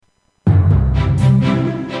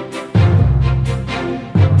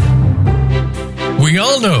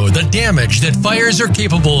all know the damage that fires are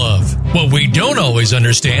capable of. What we don't always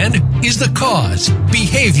understand is the cause,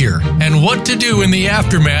 behavior, and what to do in the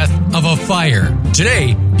aftermath of a fire.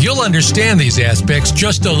 Today, you'll understand these aspects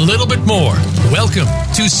just a little bit more. Welcome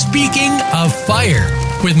to Speaking of Fire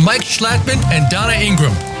with Mike Schlattman and Donna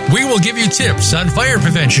Ingram. We will give you tips on fire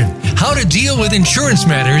prevention, how to deal with insurance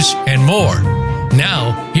matters, and more.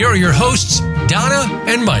 Now, here are your hosts, Donna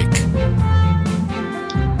and Mike.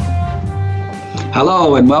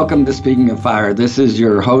 Hello and welcome to Speaking of Fire. This is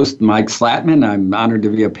your host, Mike Schlattman. I'm honored to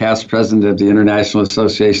be a past president of the International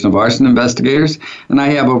Association of Arson Investigators, and I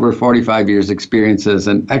have over 45 years' experience as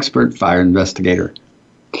an expert fire investigator.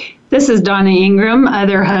 This is Donna Ingram,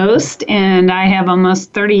 other host, and I have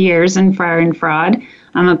almost 30 years in fire and fraud.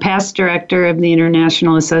 I'm a past director of the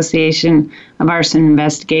International Association of Arson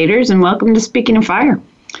Investigators, and welcome to Speaking of Fire.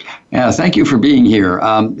 Yeah, thank you for being here.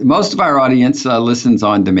 Most of our audience listens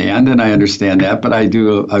on demand, and I understand that, but I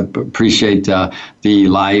do appreciate the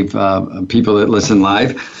live people that listen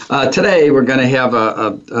live. Today, we're going to have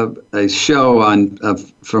a show on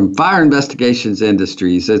from Fire Investigations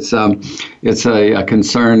Industries. It's a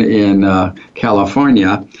concern in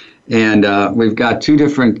California. And we've got two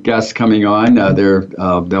different guests coming on.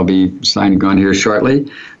 They'll be signing on here shortly.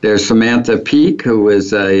 There's Samantha Peak, who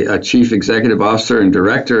is a Chief Executive Officer and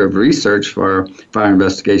Director of Research for Fire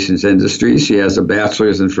Investigations Industries. She has a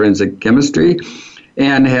bachelor's in forensic chemistry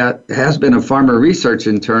and has been a farmer research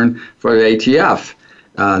intern for the ATF,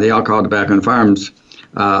 the Alcohol, Tobacco, and Firearms.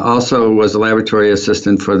 Also was a laboratory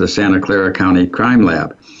assistant for the Santa Clara County Crime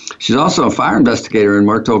Lab. She's also a fire investigator and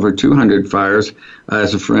worked over 200 fires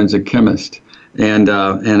as a forensic chemist, and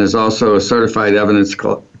is also a certified evidence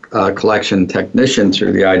collection technician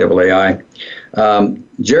through the IAAI.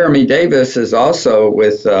 Jeremy Davis is also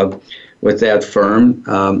with that firm,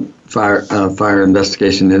 Fire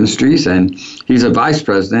Investigation Industries, and he's a vice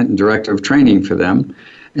president and director of training for them.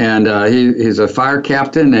 And he's a fire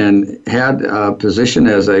captain and had a position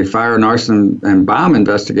as a fire and arson and bomb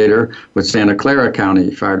investigator with Santa Clara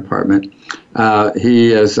County Fire Department.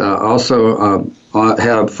 He is also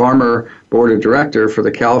a former board of director for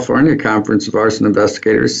the California Conference of Arson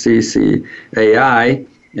Investigators, CCAI,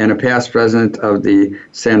 and a past president of the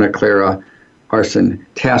Santa Clara Arson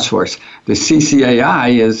Task Force. The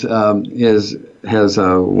CCAI has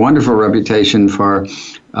a wonderful reputation for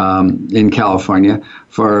in California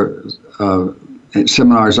for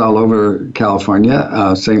seminars all over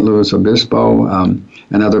California, St. Louis Obispo,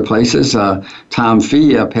 and other places. Tom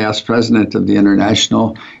Fee, a past president of the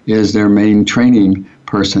International, is their main training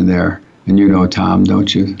person there. And you know Tom,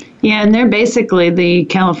 don't you? Yeah, and they're basically the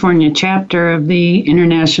California chapter of the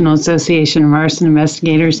International Association of Arson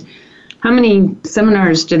Investigators. How many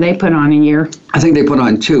seminars do they put on a year? I think they put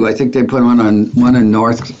on two. I think they put one in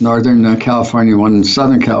Northern California, one in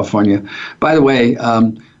Southern California. By the way,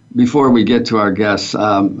 before we get to our guests,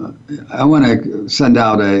 I want to send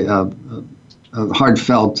out a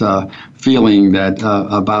heartfelt feeling that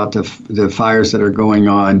about the fires that are going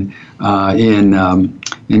on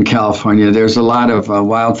in California. There's a lot of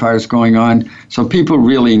wildfires going on, so people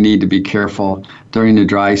really need to be careful during the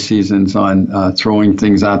dry seasons on throwing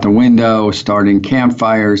things out the window, starting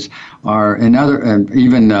campfires, and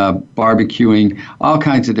even barbecuing, all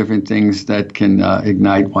kinds of different things that can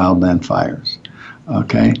ignite wildland fires.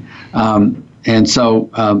 Okay, and so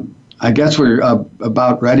I guess we're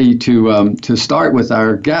about ready to start with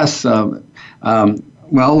our guests.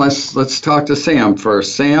 Well, let's talk to Sam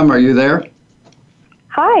first. Sam, are you there?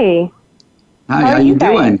 Hi. Hi. How you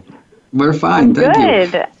doing? We're fine. Thank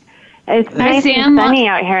you. Good. It's nice and sunny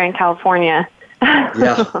out here in California.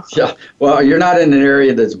 Yeah. Well, you're not in an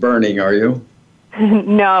area that's burning, are you?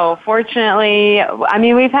 No, fortunately. I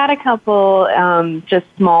mean, we've had a couple just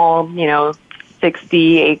small,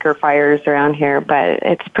 60-acre fires around here, but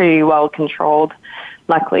it's pretty well controlled,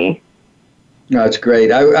 luckily. That's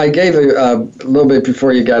great. I gave a little bit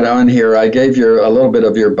before you got on here. I gave you a little bit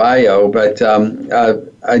of your bio, but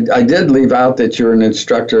I did leave out that you're an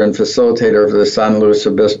instructor and facilitator for the San Luis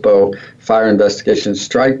Obispo Fire Investigation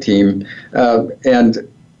Strike Team. And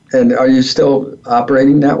are you still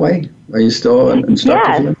operating that way? Are you still an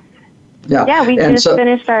instructor for them? Yeah, we just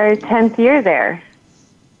finished our 10th year there.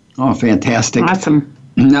 Oh, fantastic. Awesome.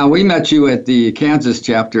 Now, we met you at the Kansas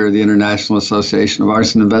chapter of the International Association of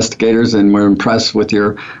Arson Investigators, and we're impressed with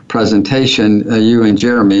your presentation, you and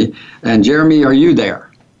Jeremy. And Jeremy, are you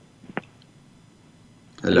there?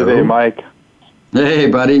 Hello. Good day, Mike. Hey,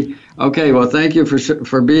 buddy. Okay, well, thank you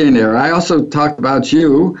for being there. I also talked about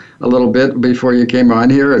you a little bit before you came on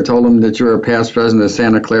here. I told them that you're a past president of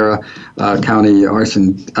Santa Clara County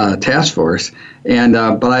Arson Task Force, and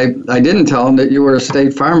but I didn't tell them that you were a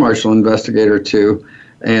state fire marshal investigator too,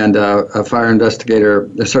 and a fire investigator,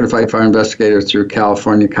 a certified fire investigator through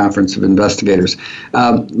California Conference of Investigators.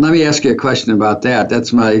 Let me ask you a question about that.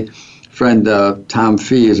 That's my friend Tom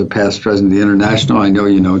Fee is a past president of the International. I know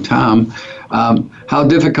you know Tom. How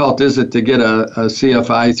difficult is it to get a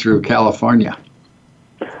CFI through California?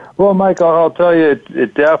 Well, Mike, I'll tell you,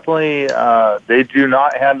 it definitely, they do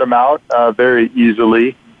not hand them out very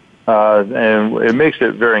easily. And it makes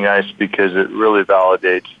it very nice because it really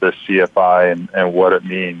validates the CFI and what it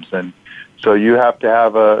means. And so you have to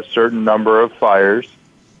have a certain number of fires.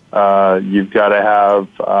 You've got to have,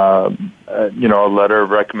 a letter of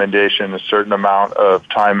recommendation, a certain amount of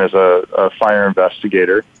time as a fire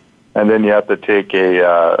investigator. And then you have to take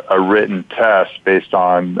a written test based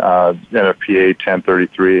on NFPA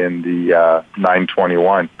 1033 and the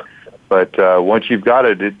 921. But once you've got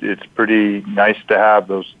it, it's pretty nice to have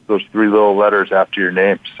those three little letters after your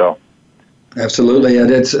name. So. Absolutely, and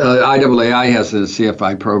it's IAAI has a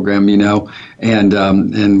CFI program,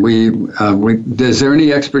 and we is there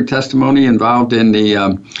any expert testimony involved in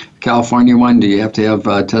the California one? Do you have to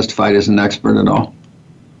have testified as an expert at all?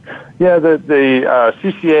 Yeah, the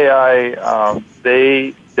CCAI,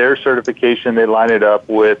 their certification, they line it up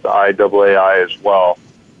with IAAI as well.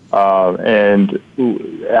 And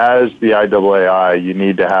as the IAAI, you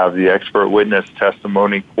need to have the expert witness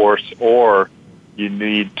testimony course, or you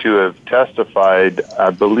need to have testified, I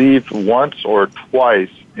believe, once or twice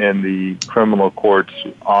in the criminal courts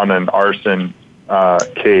on an arson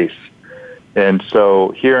case. And so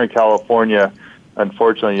here in California,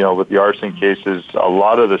 unfortunately, with the arson cases, a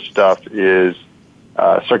lot of the stuff is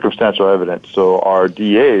circumstantial evidence. So our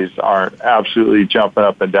DAs aren't absolutely jumping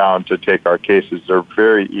up and down to take our cases. They're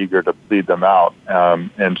very eager to plead them out.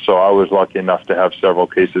 And so I was lucky enough to have several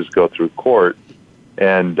cases go through court.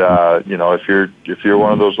 And if you're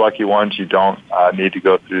one of those lucky ones, you don't need to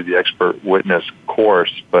go through the expert witness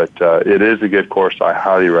course. But it is a good course. I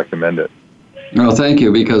highly recommend it. No, thank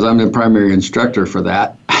you, because I'm the primary instructor for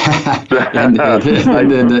that. and I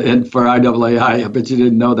did for IAAI. I bet you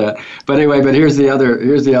didn't know that. But anyway, here's the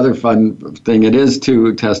other fun thing. It is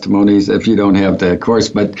 2 testimonies if you don't have the course,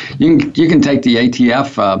 but you can take the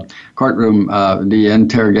ATF courtroom, the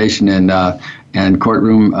interrogation and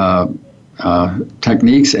courtroom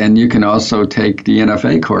techniques, and you can also take the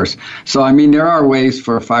NFA course. So, I mean, there are ways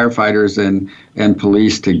for firefighters and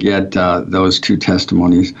police to get those 2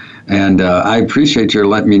 testimonies. And I appreciate your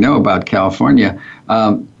letting me know about California.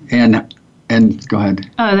 And go ahead.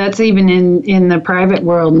 That's even in the private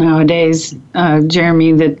world nowadays,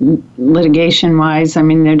 Jeremy, that litigation-wise, I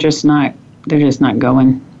mean, they're just not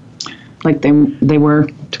going like they were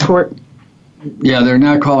to court. Yeah, they're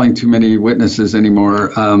not calling too many witnesses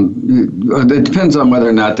anymore. It depends on whether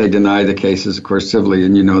or not they deny the cases, of course, civilly,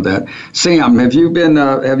 and you know that. Sam, have you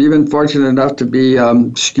been fortunate enough to be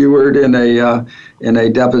skewered in a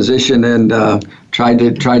deposition and tried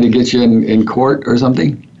to get you in court or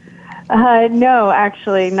something? No,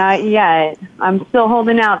 actually, not yet. I'm still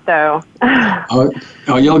holding out, though. Oh,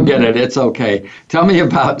 you'll get it. It's okay. Tell me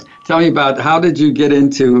about how did you get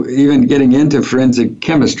into even getting into forensic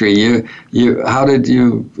chemistry? How did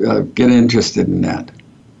you get interested in that?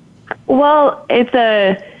 Well, it's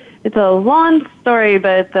a long story,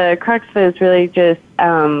 but the crux of it is really just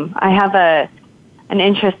I have an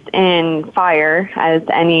interest in fire, as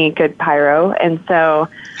any good pyro, and so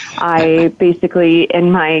I basically,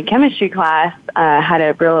 in my chemistry class, had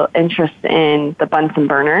a real interest in the Bunsen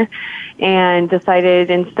burner, and decided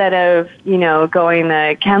instead of going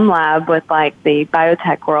the chem lab with like the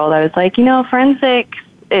biotech world, I was like, forensics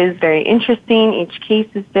is very interesting. Each case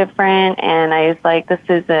is different, and I was like, this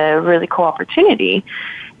is a really cool opportunity,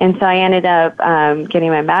 and so I ended up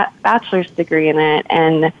getting my bachelor's degree in it.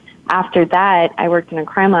 And after that, I worked in a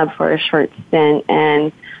crime lab for a short stint,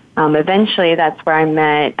 and eventually that's where I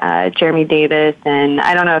met Jeremy Davis, and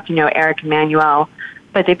I don't know if you know Eric Emanuel,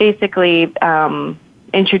 but they basically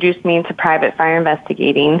introduced me into private fire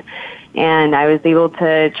investigating, and I was able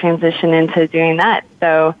to transition into doing that.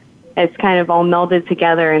 So it's kind of all melded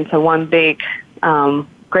together into one big,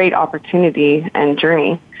 great opportunity and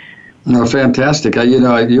journey. Oh, fantastic.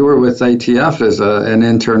 You were with ATF as an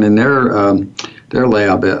intern in their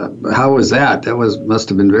lab. How was that? That must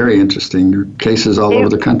have been very interesting. Your cases all over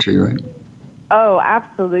the country, right? Oh,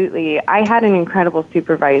 absolutely. I had an incredible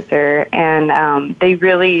supervisor, and they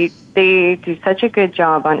do such a good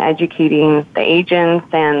job on educating the agents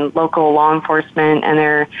and local law enforcement, and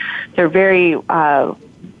they're very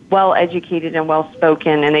well educated and well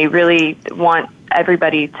spoken, and they really want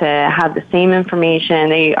everybody to have the same information.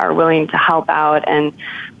 They are willing to help out. And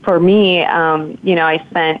for me, I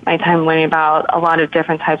spent my time learning about a lot of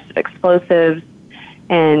different types of explosives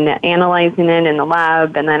and analyzing it in the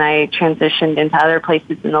lab, and then I transitioned into other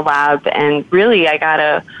places in the lab, and really I got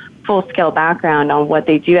a full-scale background on what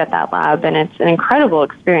they do at that lab, and it's an incredible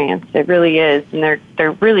experience. It really is, and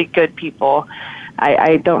they're really good people.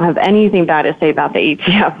 I don't have anything bad to say about the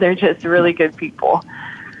ATF. They're just really good people.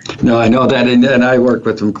 No, I know that, and I work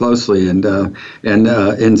with them closely, and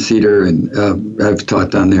in Cedar, and I've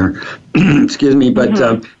taught down there. Excuse me, but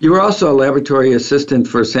you were also a laboratory assistant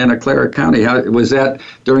for Santa Clara County. How was that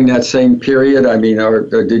during that same period? I mean, or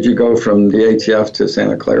did you go from the ATF to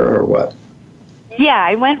Santa Clara, or what? Yeah,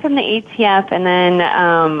 I went from the ATF, and then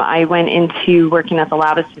I went into working as a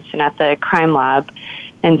lab assistant at the crime lab,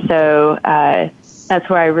 and so that's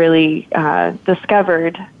where I really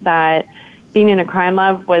discovered that being in a crime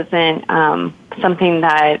lab wasn't something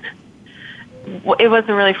that it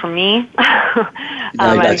wasn't really for me.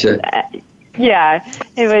 I gotcha. Yeah,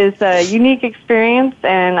 it was a unique experience,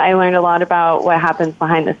 and I learned a lot about what happens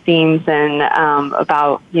behind the scenes, and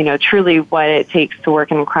about truly what it takes to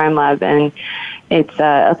work in a crime lab. And it's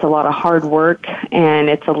a lot of hard work, and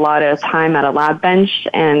it's a lot of time at a lab bench.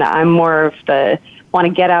 And I'm more of the want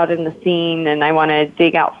to get out in the scene, and I want to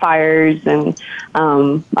dig out fires, and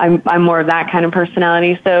I'm more of that kind of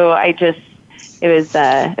personality. So it was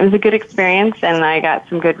a good experience, and I got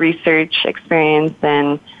some good research experience,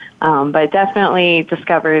 and but definitely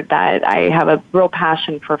discovered that I have a real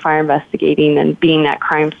passion for fire investigating and being at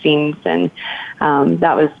crime scenes, and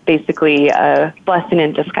that was basically a blessing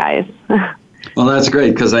in disguise. Well, that's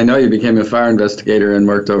great, because I know you became a fire investigator and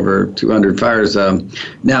worked over 200 fires.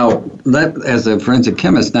 Now, as a forensic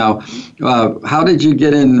chemist, now, how did you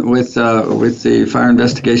get in with the fire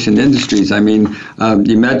investigation industries? I mean,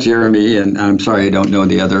 you met Jeremy, and I'm sorry I don't know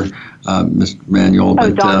the other, Mr. Manuel.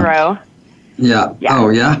 Oh, Don Rowe. Yeah. Oh,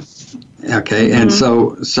 yeah. Okay. Mm-hmm.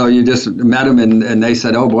 And so you just met him, and they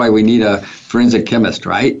said, "Oh boy, we need a forensic chemist,"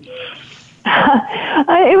 right?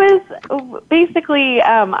 It was basically,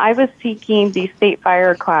 I was seeking the state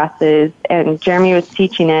fire classes, and Jeremy was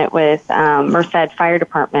teaching it with Merced Fire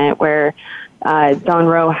Department, where Don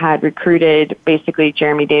Rowe had recruited basically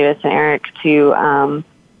Jeremy Davis and Eric to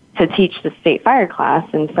teach the state fire class.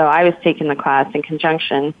 And so I was taking the class in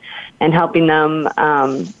conjunction and helping them.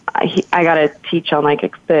 I got to teach on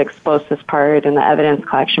the explosives part and the evidence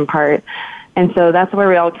collection part. And so that's where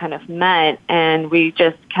we all kind of met, and we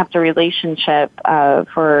just kept a relationship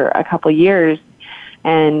for a couple years.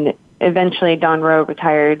 And eventually Don Rowe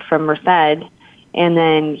retired from Merced, and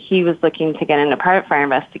then he was looking to get into private fire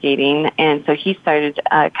investigating, and so he started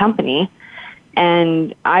a company.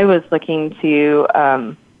 And I was looking to,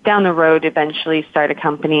 down the road, eventually start a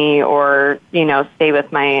company or, stay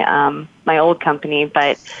with my my old company.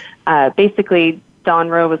 But basically, Don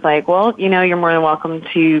Rowe was like, well, you're more than welcome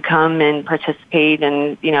to come and participate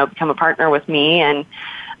and, become a partner with me. And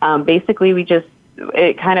basically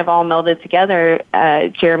it kind of all melded together.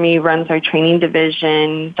 Jeremy runs our training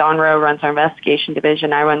division. Don Rowe runs our investigation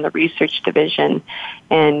division. I run the research division.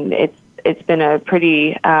 And it's been a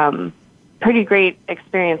pretty great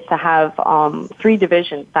experience to have 3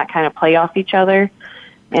 divisions that kind of play off each other.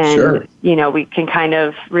 And, sure. We can kind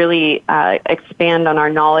of really expand on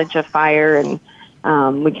our knowledge of fire, and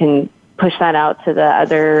we can push that out to the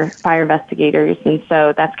other fire investigators. And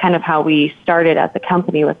so that's kind of how we started as a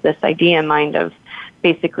company, with this idea in mind of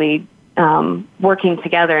basically working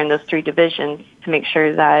together in those 3 divisions to make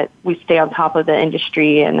sure that we stay on top of the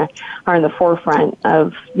industry and are in the forefront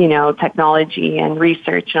of, technology and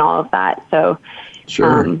research and all of that. So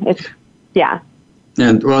sure. Yeah.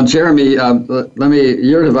 And well, Jeremy,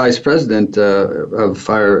 you're the vice president of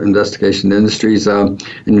Fire Investigation Industries and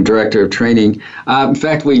the director of training. In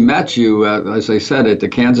fact, we met you, as I said, at the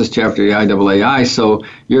Kansas chapter of the IAAI. So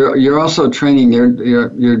you're also training.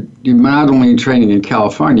 You're not only training in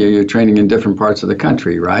California, you're training in different parts of the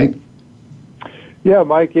country, right? Yeah,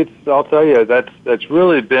 Mike, I'll tell you, that's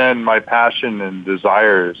really been my passion and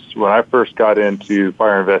desires. When I first got into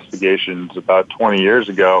fire investigations about 20 years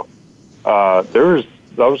ago, I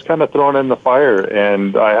was kind of thrown in the fire,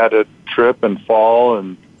 and I had to trip and fall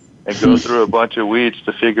and go through a bunch of weeds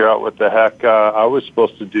to figure out what the heck I was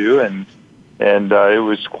supposed to do, and it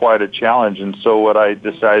was quite a challenge. And so what I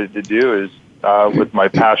decided to do is, with my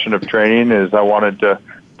passion of training, is I wanted to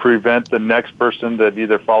prevent the next person that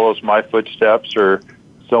either follows my footsteps or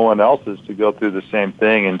someone else's to go through the same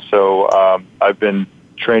thing. And so I've been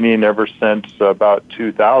training ever since about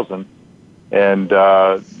 2000, and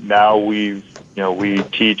now we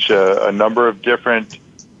teach a number of different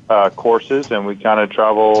courses, and we kind of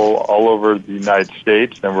travel all over the United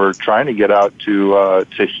States, and we're trying to get out to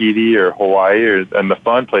Tahiti or Hawaii and the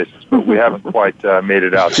fun places, but we haven't quite made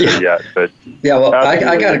it out there yet. But yeah, well,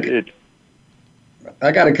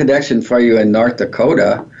 I got a connection for you in North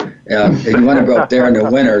Dakota. You want to go up there in the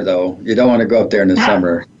winter, though. You don't want to go up there in the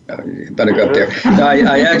summer. You better go up there. No,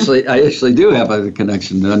 I actually do have a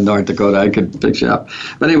connection in North Dakota. I could pick you up.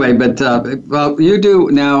 But anyway, well, you do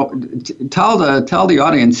now. Tell the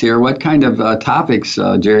audience here what kind of topics,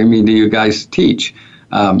 Jeremy, do you guys teach,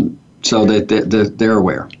 so that they're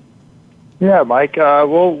aware. Yeah, Mike.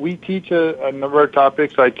 Well, we teach a number of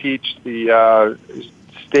topics. I teach the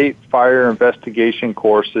state fire investigation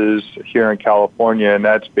courses here in California, and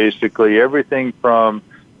that's basically everything from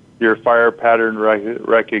your fire pattern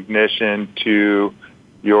recognition to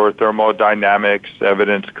your thermodynamics,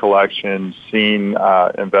 evidence collection, scene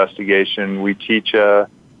investigation. We teach a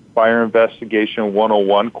Fire Investigation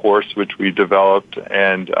 101 course, which we developed,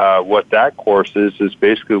 and what that course is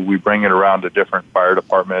basically we bring it around to different fire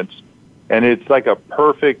departments, and it's like a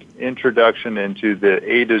perfect introduction into the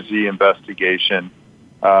A to Z investigation,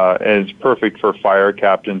 and it's perfect for fire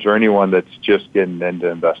captains or anyone that's just getting into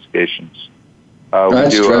investigations.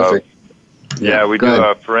 That's terrific. We do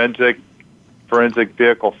a forensic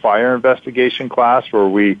vehicle fire investigation class where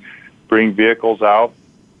we bring vehicles out.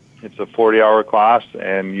 It's a 40-hour class,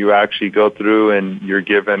 and you actually go through and you're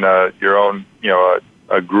given your own,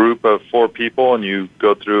 a group of 4 people, and you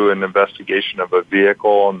go through an investigation of a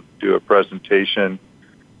vehicle and do a presentation.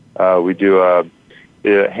 We do a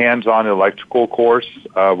hands-on electrical course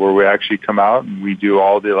where we actually come out and we do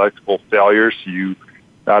all the electrical failures. So you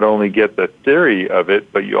not only get the theory of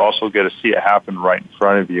it, but you also get to see it happen right in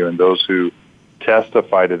front of you. And those who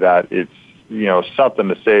testify to that, it's something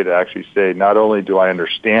to say, to actually say, not only do I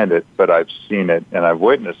understand it, but I've seen it and I've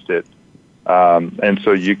witnessed it. And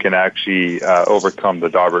so you can actually overcome the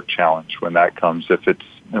Daubert challenge when that comes, if it's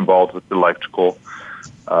involved with electrical.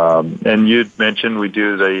 And you'd mentioned we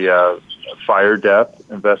do the fire death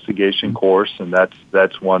investigation course, and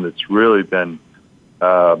that's one that's really been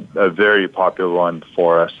a very popular one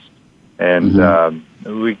for us. And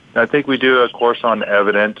I think we do a course on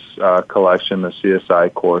evidence collection, the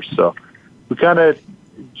CSI course. So we kind of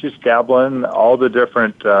just dabble in all the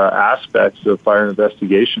different aspects of fire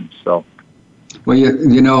investigations. So, well,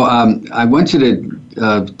 I want you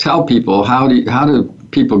to tell people how do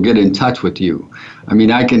people get in touch with you? I mean,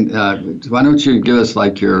 I can. Why don't you give us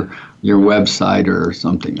like your website or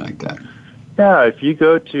something like that? Yeah, if you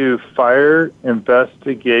go to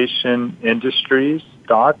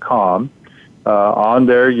fireinvestigationindustries.com, on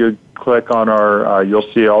there you click on our,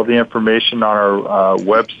 you'll see all the information on our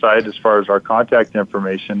website as far as our contact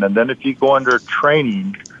information. And then if you go under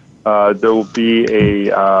training, there will be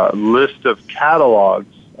a list of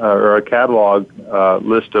catalogs or a catalog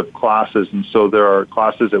list of classes. And so there are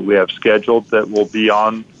classes that we have scheduled that will be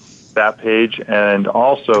on that page. And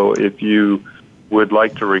also, if you would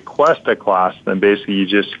like to request a class, then basically you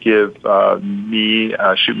just give shoot me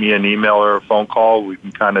an email or a phone call. We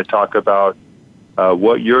can kind of talk about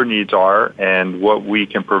what your needs are and what we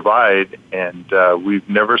can provide. And we've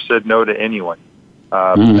never said no to anyone.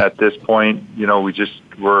 At this point,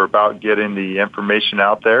 we're about getting the information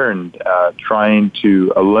out there and trying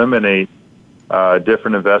to eliminate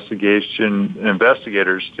different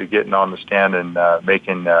investigators to getting on the stand and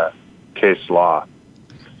making case law.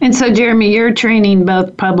 And so, Jeremy, you're training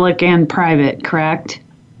both public and private, correct?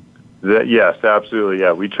 Yes, absolutely.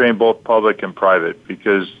 Yeah, we train both public and private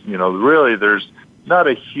because, really there's not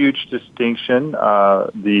a huge distinction.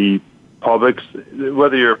 The publics,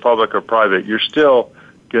 whether you're public or private, you're still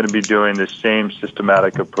going to be doing the same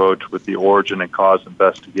systematic approach with the origin and cause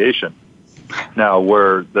investigation. Now,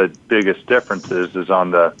 where the biggest difference is on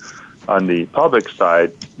the public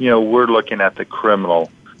side, we're looking at the criminal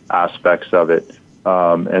aspects of it.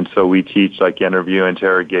 And so we teach like interview,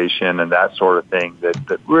 interrogation, and that sort of thing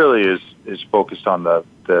that really is focused on the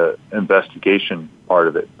investigation part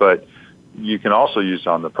of it. But you can also use it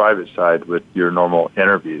on the private side with your normal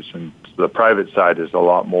interviews. And the private side is a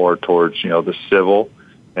lot more towards, the civil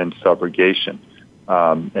and subrogation.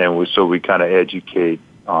 So we kind of educate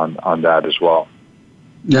on that as well.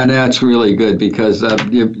 Yeah, that's really good because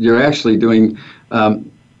you're actually doing, well,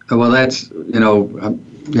 that's,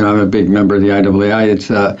 I'm a big member of the IAAI. It's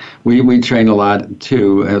we train a lot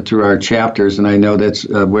too through our chapters, and I know that's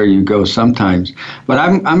where you go sometimes. But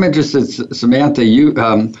I'm interested, Samantha.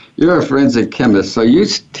 You're a forensic chemist, so you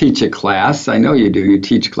teach a class. I know you do. You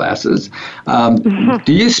teach classes.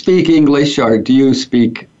 Do you speak English or do you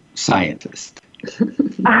speak scientist?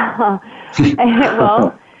 Well,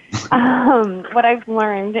 what I've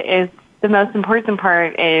learned is the most important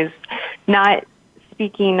part is not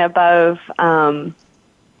speaking above, a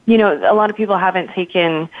lot of people haven't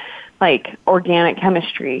taken like organic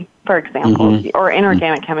chemistry, for example, or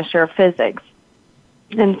inorganic chemistry or physics.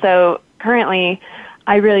 And so currently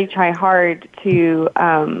I really try hard to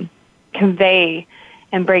convey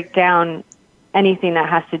and break down anything that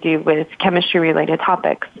has to do with chemistry-related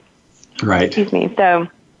topics. Right. Excuse me. So,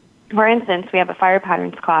 for instance, we have a fire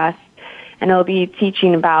patterns class, and it'll be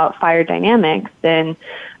teaching about fire dynamics and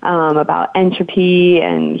about entropy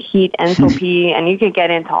and heat enthalpy, and you could get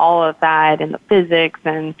into all of that and the physics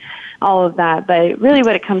and all of that. But really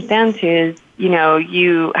what it comes down to is,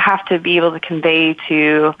 you have to be able to convey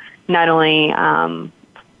to not only,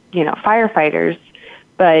 firefighters,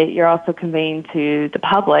 but you're also conveying to the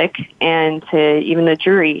public and to even the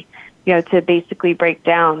jury, to basically break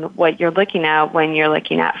down what you're looking at when you're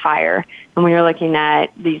looking at fire and when you're looking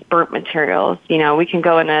at these burnt materials. We can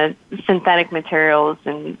go into synthetic materials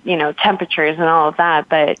and, temperatures and all of that,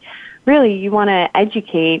 but really you want to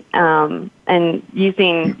educate, and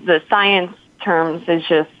using the science terms is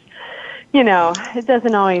just, it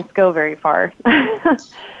doesn't always go very far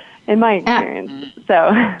in my experience.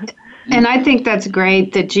 So. And I think that's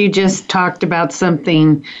great that you just talked about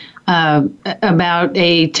something about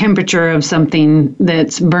a temperature of something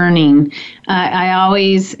that's burning. I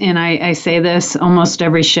always, and I say this almost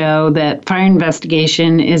every show, that fire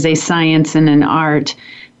investigation is a science and an art.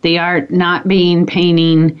 The art not being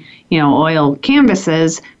painting, oil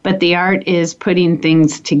canvases, but the art is putting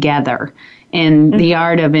things together and the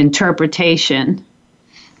art of interpretation.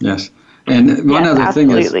 Yes. And one other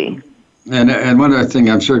absolutely. thing is, and one other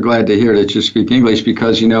thing, I'm sure glad to hear that you speak English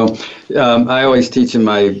because, I always teach in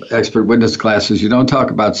my expert witness classes, you don't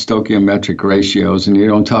talk about stoichiometric ratios and you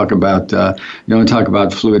don't talk about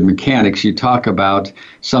fluid mechanics. You talk about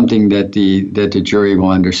something that the jury will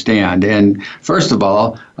understand. And first of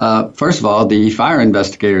all, the fire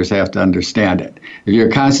investigators have to understand it. If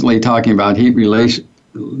you're constantly talking about heat release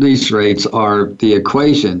rates or the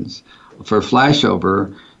equations for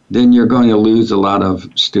flashover, then you're going to lose a lot of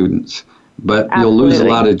students. But Absolutely. You'll lose a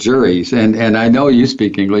lot of juries, and I know you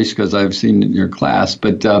speak English because I've seen it in your class.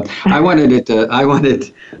 But I wanted you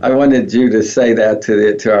to say that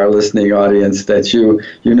to our listening audience, that you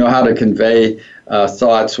know how to convey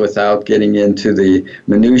thoughts without getting into the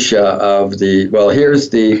minutia of the. Well, here's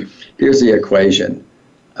the equation.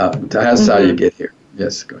 That's how you get here.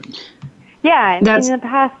 Yes, go ahead. Yeah, and in the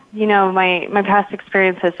past, my past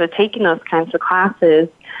experiences with taking those kinds of classes,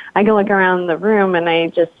 I can look around the room and I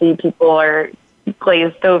just see people are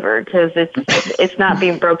glazed over because it's not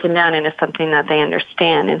being broken down into something that they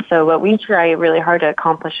understand. And so what we try really hard to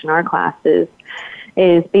accomplish in our classes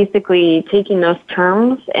is basically taking those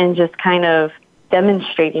terms and just kind of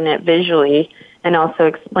demonstrating it visually and also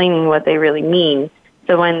explaining what they really mean.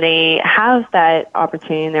 So when they have that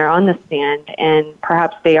opportunity and they're on the stand and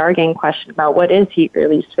perhaps they are getting questioned about what is heat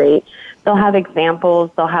release rate, they'll have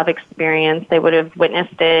examples, they'll have experience, they would have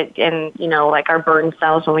witnessed it in, like our burn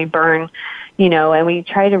cells when we burn, and we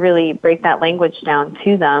try to really break that language down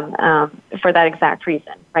to them for that exact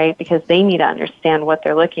reason, right? Because they need to understand what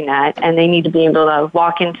they're looking at and they need to be able to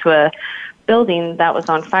walk into a building that was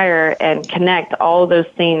on fire and connect all those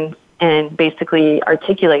things and basically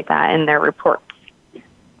articulate that in their reports.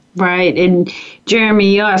 Right. And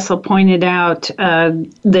Jeremy, you also pointed out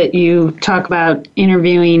that you talk about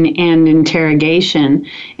interviewing and interrogation.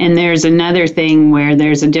 And there's another thing where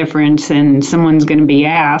there's a difference and someone's going to be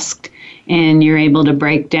asked and you're able to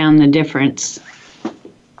break down the difference.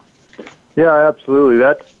 Yeah, absolutely.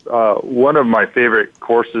 That's one of my favorite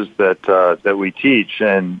courses that we teach.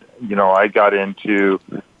 And, I got into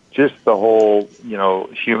just the whole,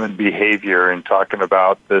 human behavior and talking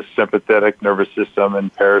about the sympathetic nervous system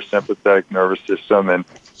and parasympathetic nervous system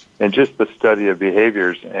and just the study of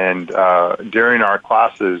behaviors. And during our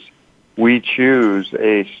classes, we choose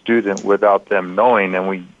a student without them knowing,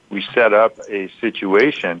 and we set up a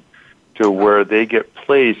situation to where they get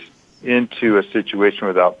placed into a situation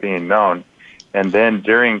without being known. And then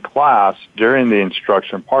during class, during the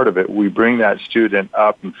instruction part of it, we bring that student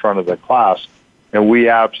up in front of the class. And we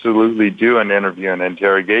absolutely do an interview and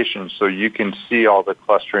interrogation so you can see all the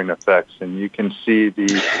clustering effects and you can see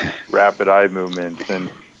the rapid eye movements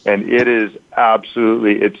and And it is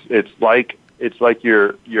absolutely, it's like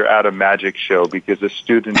you're at a magic show, because the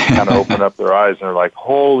students kind of open up their eyes and are like,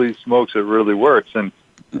 holy smokes, it really works. And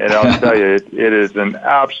I'll tell you, it is an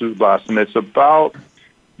absolute blast. And it's about,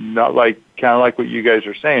 not like, kind of like what you guys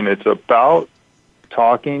are saying, it's about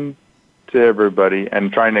talking to everybody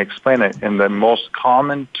and trying to explain it in the most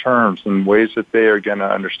common terms and ways that they are going to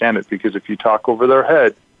understand it. Because if you talk over their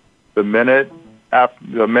head, the minute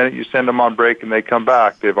you send them on break and they come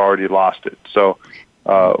back, they've already lost it. So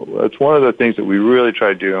it's one of the things that we really try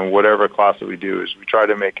to do in whatever class that we do, is we try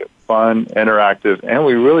to make it fun, interactive, and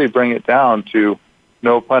we really bring it down to,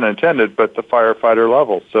 no pun intended, but the firefighter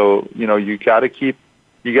level. So, you got to keep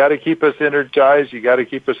us energized. You got to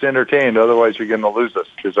keep us entertained. Otherwise, you're going to lose us,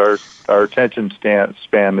 because our attention span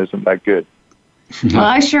isn't that good. Well,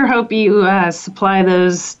 I sure hope you supply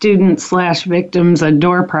those students/victims a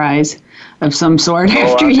door prize of some sort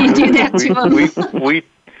after you do that to them.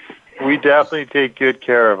 We definitely take good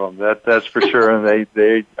care of them. That's for sure. And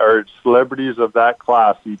they are celebrities of that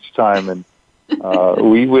class each time, and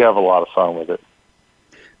we have a lot of fun with it.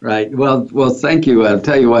 Right. Well, thank you. I'll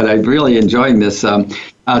tell you what, I'm really enjoying this.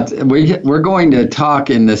 We're going to talk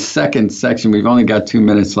in the second section. We've only got 2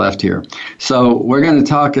 minutes left here. So we're going to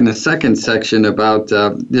talk in the second section about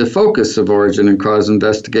the focus of origin and cause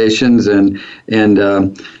investigations and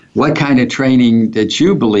what kind of training that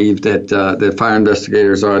you believe that the fire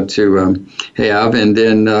investigators ought to have. And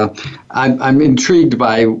then I'm intrigued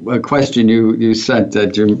by a question you sent,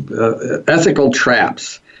 ethical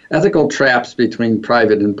traps. Ethical traps between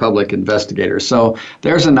private and public investigators. So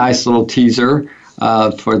there's a nice little teaser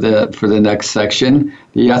for the next section,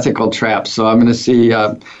 the ethical traps. So I'm going to see.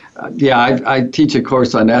 I teach a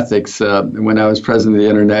course on ethics. When I was president of the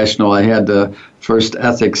International, I had the first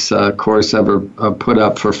ethics course ever put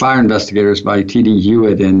up for fire investigators by T.D.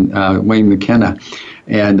 Hewitt and Wayne McKenna,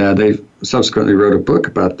 and they subsequently wrote a book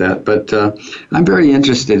about that. But I'm very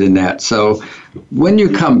interested in that. So when you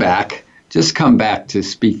come back, just come back to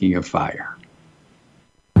Speaking of Fire.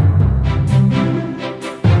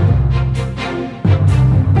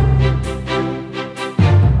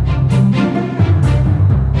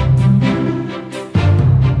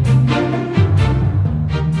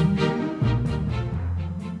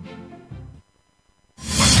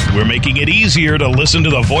 We're making it easier to listen to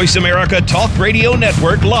the Voice America Talk Radio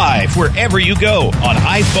Network live wherever you go on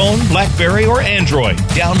iPhone, BlackBerry, or Android.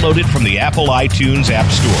 Download it from the Apple iTunes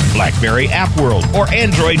App Store, BlackBerry App World, or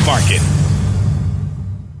Android Market.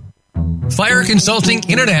 Fire Consulting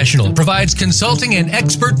International provides consulting and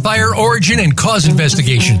expert fire origin and cause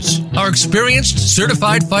investigations. Our experienced,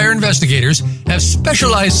 certified fire investigators have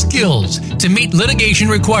specialized skills to meet litigation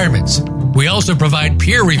requirements. We also provide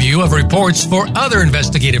peer review of reports for other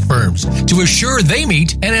investigative firms to assure they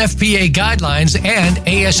meet NFPA guidelines and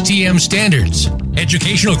ASTM standards.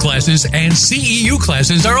 Educational classes and CEU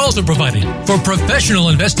classes are also provided. For professional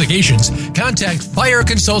investigations, contact Fire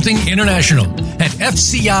Consulting International at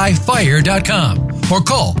fcifire.com or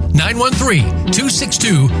call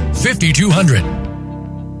 913-262-5200.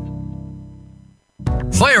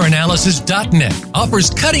 FireAnalysis.net offers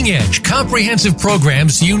cutting-edge, comprehensive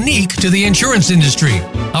programs unique to the insurance industry.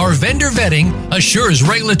 Our vendor vetting assures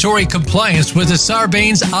regulatory compliance with the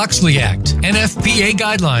Sarbanes-Oxley Act, NFPA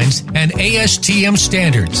guidelines, and ASTM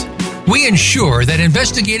standards. We ensure that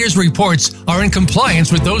investigators' reports are in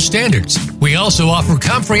compliance with those standards. We also offer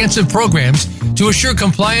comprehensive programs to assure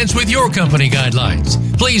compliance with your company guidelines.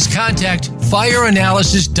 Please contact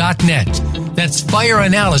FireAnalysis.net. That's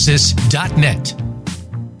FireAnalysis.net.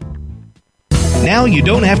 Now you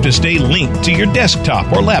don't have to stay linked to your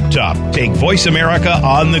desktop or laptop. Take Voice America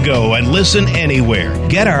on the go and listen anywhere.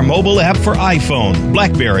 Get our mobile app for iPhone,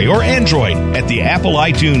 BlackBerry, or Android at the Apple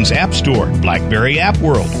iTunes App Store, BlackBerry App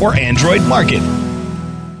World, or Android Market.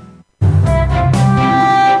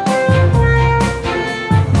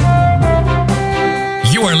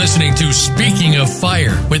 You are listening to Speaking of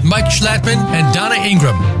Fire with Mike Schlattman and Donna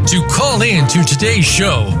Ingram. To call in to today's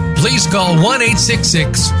show, please call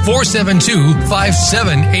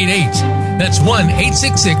 1-866-472-5788. That's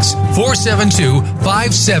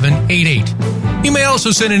 1-866-472-5788. You may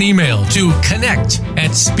also send an email to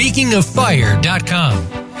connect@speakingoffire.com.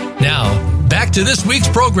 Now, back to this week's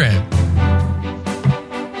program.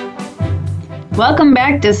 Welcome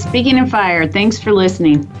back to Speaking of Fire. Thanks for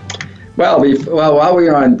listening. Well, while we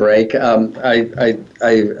were on break, I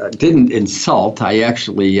didn't insult. I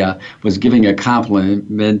actually was giving a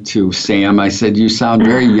compliment to Sam. I said, "You sound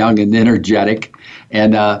very young and energetic."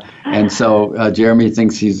 And so Jeremy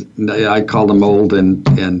thinks I called him old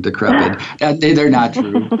and decrepit. They're not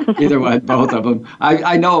true. Either one, both of them.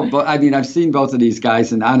 I know, but I mean, I've seen both of these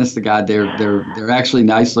guys, and honest to God, they're actually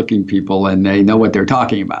nice looking people, and they know what they're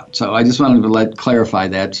talking about. So I just wanted to clarify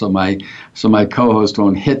that, so my co-host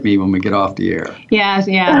won't hit me when we get off the air. Yeah.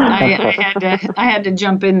 I had to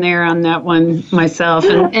jump in there on that one myself,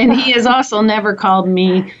 and he has also never called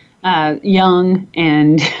me young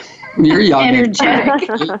and. You're young. Energetic.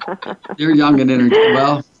 You're young and energetic.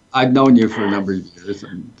 Well, I've known you for a number of years.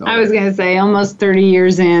 I was going to say almost 30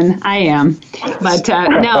 years in. I am. But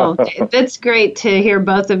no, that's great to hear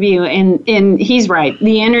both of you. And he's right.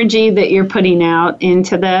 The energy that you're putting out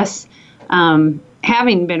into this,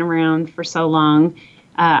 having been around for so long,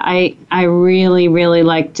 I really, really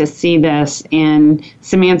like to see this. And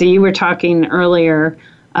Samantha, you were talking earlier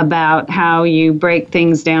about how you break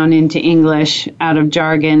things down into English out of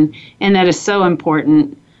jargon, and that is so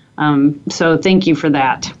important. So thank you for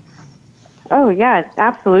that. Oh, yeah,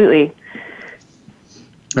 absolutely.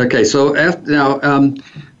 Okay, so now, and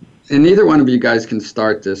neither one of you guys can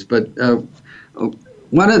start this, but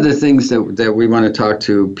one of the things that we want to talk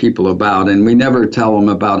to people about, and we never tell them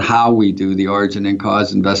about how we do the origin and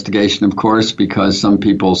cause investigation, of course, because some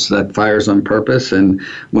people set fires on purpose, and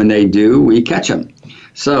when they do, we catch them.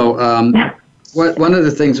 So one of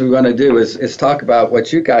the things we want to do is talk about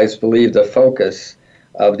what you guys believe the focus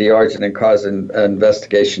of the origin and cause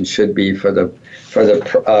investigation should be for the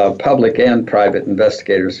public and private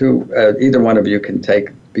investigators. Who either one of you can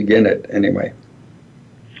begin it anyway.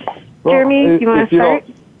 Well, Jeremy, do you want to start?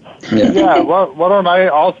 Yeah. Well, why don't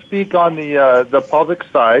I'll speak on the public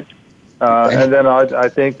side, and then I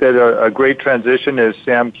think that a great transition is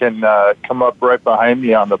Sam can come up right behind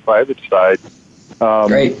me on the private side.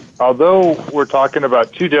 Great. Although we're talking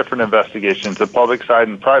about two different investigations, the public side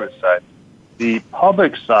and private side, the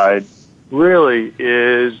public side really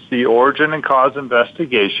is the origin and cause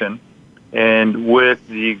investigation, and with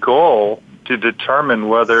the goal to determine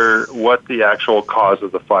what the actual cause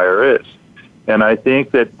of the fire is. And I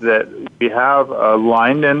think that we have a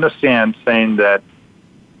line in the sand saying that,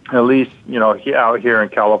 at least, out here in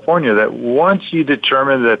California, that once you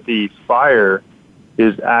determine that the fire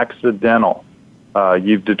is accidental,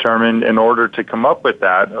 you've determined, in order to come up with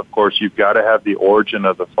that, of course, you've got to have the origin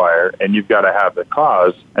of the fire and you've got to have the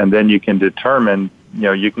cause, and then you can determine,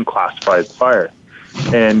 you can classify the fire.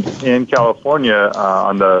 And in California,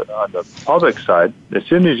 on the public side, as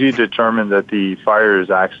soon as you determine that the fire is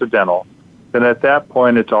accidental, then at that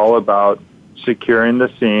point it's all about securing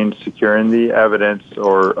the scene, securing the evidence,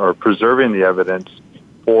 or preserving the evidence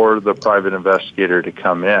for the private investigator to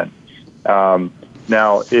come in.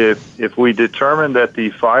 Now, if we determine that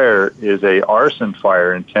the fire is a arson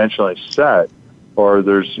fire intentionally set, or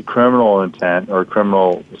there's criminal intent or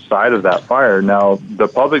criminal side of that fire, now the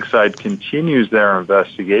public side continues their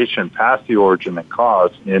investigation past the origin and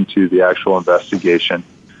cause into the actual investigation.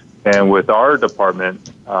 And with our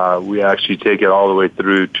department, we actually take it all the way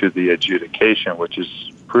through to the adjudication, which is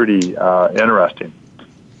pretty interesting.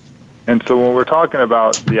 And so when we're talking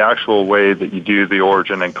about the actual way that you do the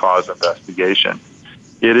origin and cause investigation,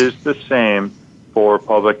 it is the same for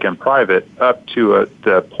public and private up to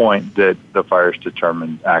the point that the fire is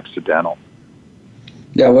determined accidental.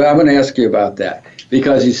 Yeah, well, I'm going to ask you about that,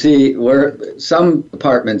 because you see, some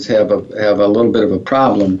departments have a little bit of a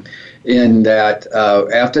problem in that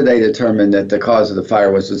after they determined that the cause of the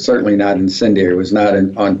fire was certainly not incendiary, was not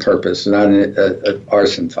on purpose, not an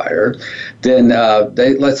arson fire, then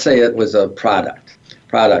let's say it was a product.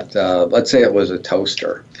 Let's say it was a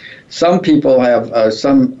toaster. Some people have,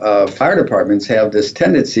 some fire departments have this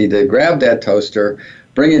tendency to grab that toaster,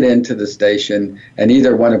 bring it into the station, and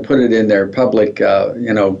either want to put it in their public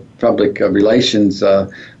relations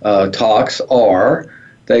talks, or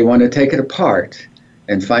they want to take it apart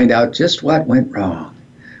and find out just what went wrong.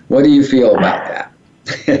 What do you feel about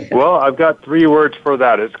that? Well, I've got 3 words for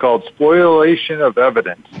that. It's called spoliation of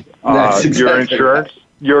evidence. That's exactly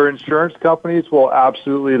Your insurance companies will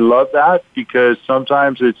absolutely love that, because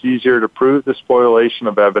sometimes it's easier to prove the spoliation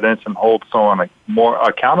of evidence and hold someone more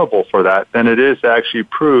accountable for that than it is to actually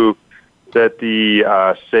prove that the,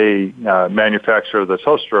 manufacturer of the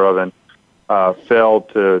toaster oven failed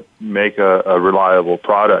to make a reliable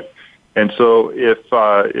product. And so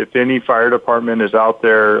if any fire department is out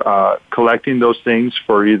there collecting those things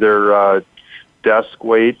for either desk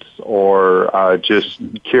weights or just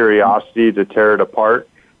curiosity to tear it apart,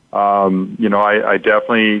 I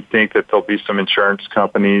definitely think that there'll be some insurance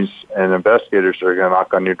companies and investigators that are going to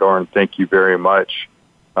knock on your door and thank you very much.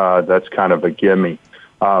 That's kind of a gimme.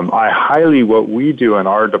 What we do in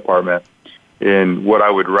our department, and what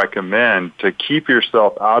I would recommend to keep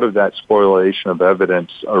yourself out of that spoliation of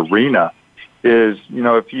evidence arena is,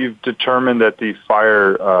 if you've determined that the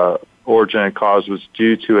fire origin and cause was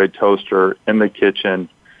due to a toaster in the kitchen,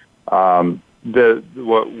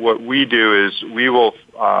 what we do is we will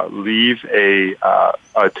leave a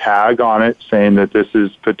tag on it saying that this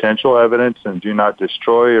is potential evidence and do not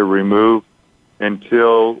destroy or remove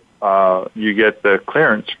until you get the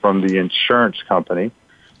clearance from the insurance company.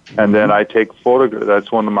 And then I take photographs.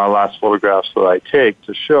 That's one of my last photographs that I take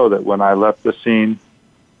to show that when I left the scene,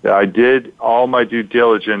 I did all my due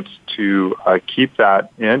diligence to keep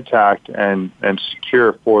that intact and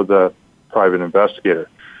secure for the private investigator.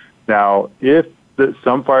 Now, if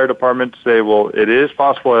some fire departments say, well, it is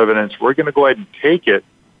possible evidence, we're going to go ahead and take it,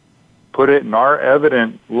 put it in our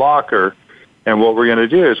evidence locker, and what we're going to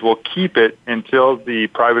do is we'll keep it until the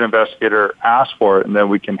private investigator asks for it, and then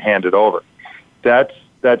we can hand it over. That's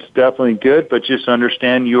definitely good, but just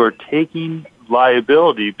understand you are taking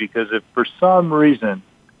liability, because if for some reason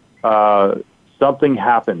something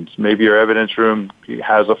happens, maybe your evidence room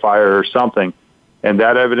has a fire or something, and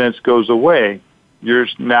that evidence goes away, you're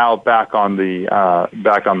now back on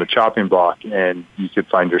the chopping block, and you could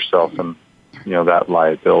find yourself in that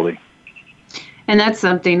liability. And that's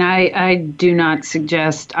something I do not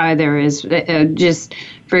suggest either, is just,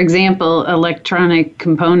 for example, electronic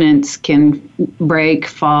components can break,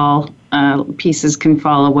 fall, pieces can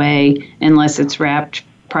fall away unless it's wrapped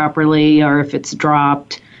properly or if it's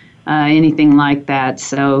dropped, anything like that.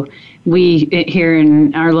 So we, here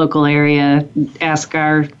in our local area, ask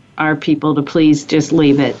our people to please just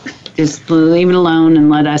leave it. Just leave it alone and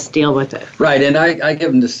let us deal with it. Right, and I give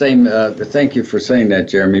them the same, thank you for saying that,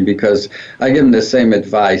 Jeremy, because I give them the same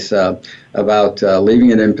advice about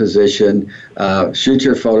leaving it in position, shoot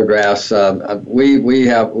your photographs.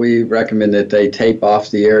 We recommend that they tape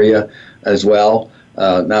off the area as well,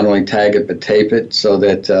 not only tag it, but tape it so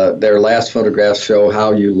that their last photographs show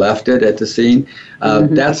how you left it at the scene.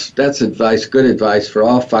 That's advice, good advice for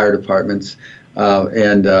all fire departments.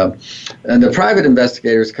 And the private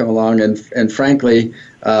investigators come along, and frankly,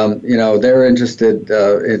 they're interested,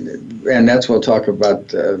 and that's what we'll talk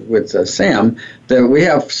about with Sam, that we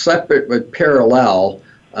have separate but parallel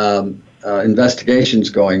investigations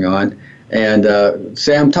going on. And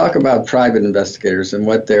Sam, talk about private investigators and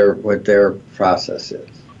what their process is.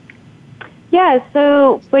 Yeah,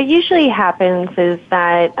 so what usually happens is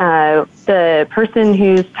that the person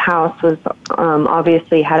whose house was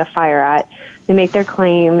obviously had a fire at, they make their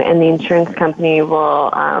claim, and the insurance company will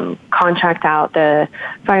contract out the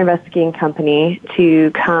fire investigating company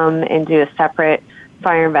to come and do a separate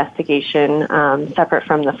fire investigation, separate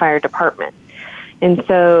from the fire department. And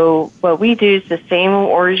so what we do is the same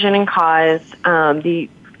origin and cause.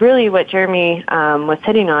 Really what Jeremy was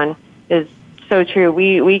hitting on is so true.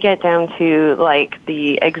 We get down to like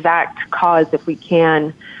the exact cause, if we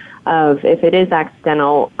can, of if it is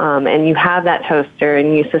accidental, and you have that toaster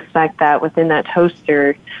and you suspect that within that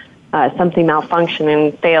toaster something malfunctioned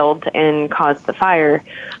and failed and caused the fire,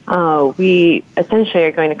 we essentially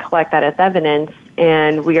are going to collect that as evidence,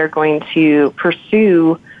 and we are going to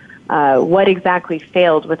pursue what exactly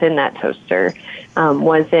failed within that toaster.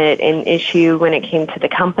 Was it an issue when it came to the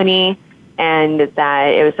company, and that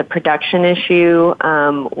it was a production issue?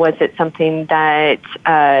 Was it something that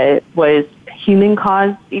was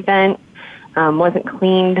human-caused event, wasn't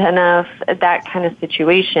cleaned enough, that kind of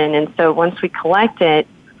situation? And so once we collect it,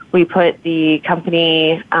 we put the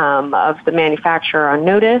company of the manufacturer on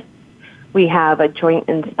notice. We have a joint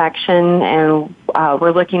inspection, and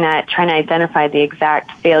we're looking at trying to identify the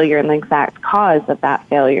exact failure and the exact cause of that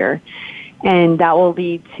failure. And that will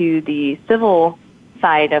lead to the civil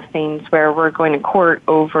side of things, where we're going to court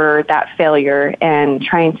over that failure and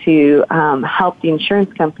trying to help the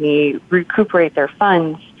insurance company recuperate their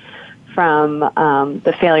funds from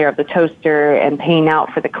the failure of the toaster and paying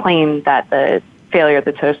out for the claim that the failure of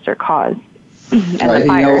the toaster caused and the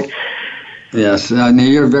fire. Yes,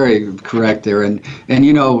 you're very correct there. And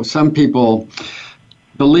some people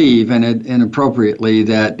believe, and inappropriately,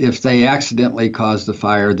 that if they accidentally caused the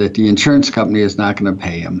fire, that the insurance company is not going to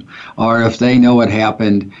pay them. Or if they know what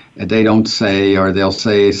happened, they don't say, or they'll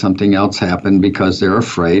say something else happened because they're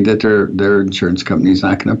afraid that their insurance company is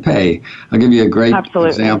not going to pay. I'll give you a great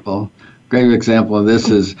example. great example of this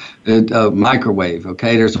is a microwave.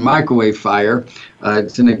 Okay, there's a microwave fire.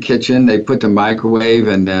 It's in the kitchen. They put the microwave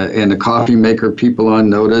and the coffee maker people on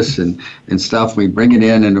notice and stuff. We bring it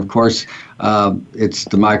in, and of course, it's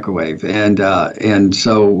the microwave. And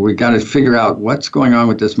so we got to figure out what's going on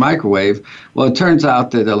with this microwave. Well, it turns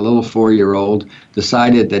out that a little 4-year-old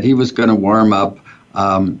decided that he was going to warm up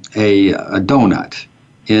a donut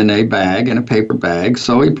in a bag, in a paper bag.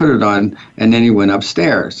 So he put it on, and then he went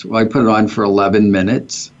upstairs. Well, he put it on for 11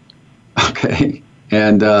 minutes. Okay.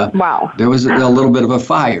 And wow, there was a little bit of a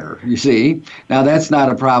fire, you see. Now, that's not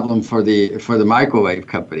a problem for the microwave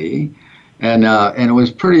company. And it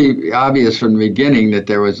was pretty obvious from the beginning that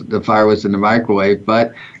the fire was in the microwave,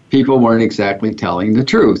 but people weren't exactly telling the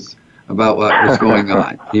truth about what was going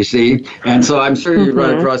on, you see. And so I'm sure you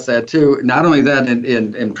run across that too. Not only that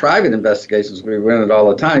in private investigations, we run it all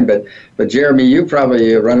the time, but Jeremy, you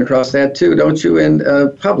probably run across that too, don't you, in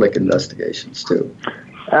public investigations too?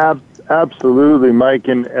 Absolutely, Mike.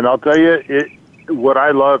 And I'll tell you, what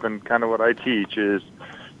I love and kind of what I teach is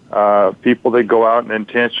people that go out and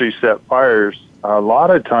intentionally set fires. A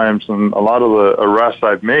lot of times, and a lot of the arrests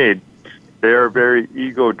I've made, they are very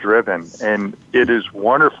ego-driven, and it is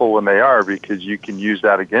wonderful when they are because you can use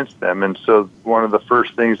that against them. And so one of the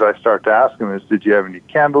first things I start to ask them is, did you have any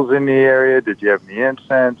candles in the area? Did you have any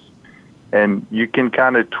incense? And you can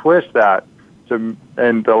kind of twist that.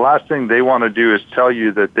 And the last thing they want to do is tell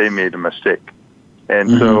you that they made a mistake. And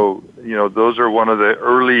so, those are one of the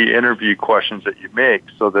early interview questions that you make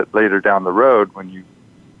so that later down the road when you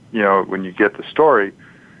get the story,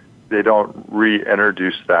 they don't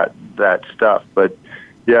reintroduce that stuff. But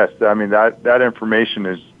yes, I mean that information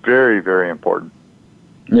is very, very important.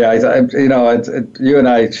 Yeah, you and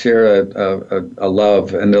I share a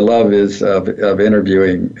love, and the love is of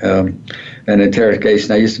interviewing and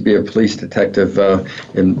interrogation. I used to be a police detective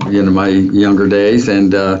in my younger days,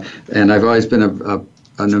 and I've always been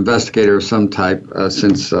an investigator of some type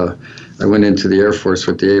since I went into the Air Force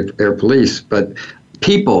with the Air Police. But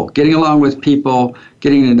people, getting along with people,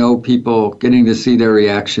 getting to know people, getting to see their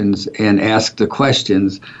reactions and ask the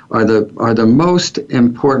questions are the most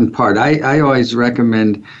important part. I always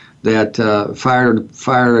recommend that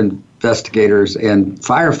fire investigators and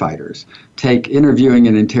firefighters take interviewing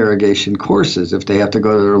and interrogation courses if they have to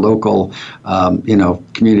go to their local,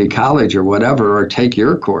 community college or whatever, or take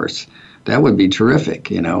your course. That would be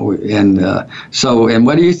terrific, And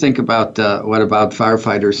what do you think about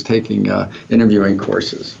firefighters taking interviewing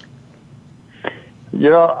courses?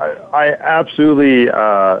 I absolutely.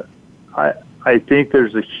 I think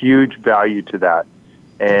there's a huge value to that,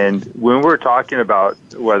 and when we're talking about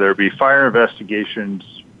whether it be fire investigations,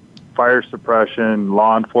 fire suppression,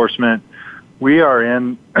 law enforcement, we're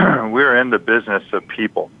in the business of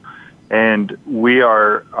people, and we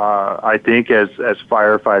are. I think as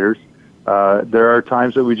firefighters. There are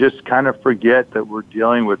times that we just kind of forget that we're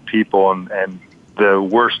dealing with people and the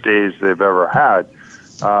worst days they've ever had,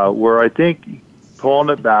 where I think pulling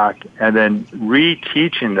it back and then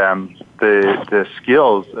reteaching them the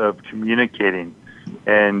skills of communicating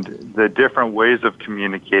and the different ways of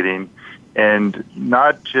communicating, and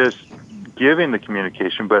not just giving the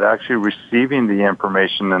communication, but actually receiving the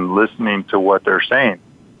information and listening to what they're saying.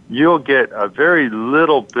 You'll get a very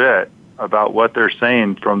little bit about what they're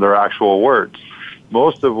saying from their actual words.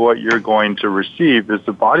 Most of what you're going to receive is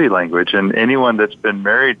the body language, and anyone that's been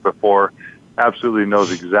married before absolutely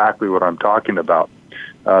knows exactly what I'm talking about.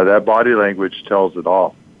 That body language tells it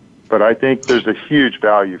all. But I think there's a huge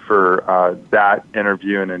value for that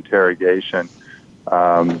interview and interrogation,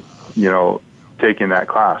 taking that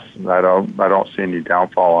class. I don't see any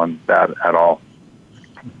downfall on that at all.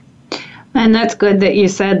 And that's good that you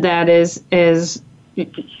said that is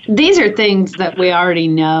these are things that we already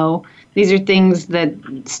know. These are things that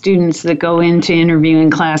students that go into interviewing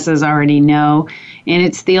classes already know. And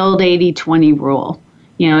it's the old 80-20 rule.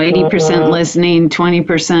 80% listening,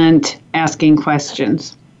 20% asking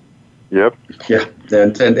questions. Yep. Yeah.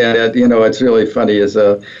 And it's really funny is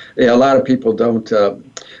a lot of people don't,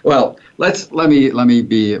 let me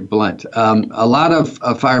be blunt. A lot of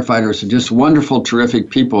firefighters are just wonderful, terrific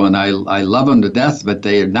people, and I love them to death, but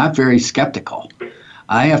they are not very skeptical.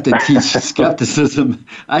 I have to teach skepticism.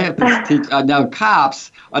 I have to teach. Now,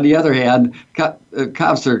 cops, on the other hand,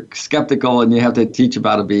 cops are skeptical, and you have to teach them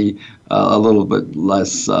how to be a little bit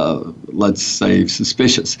less, let's say,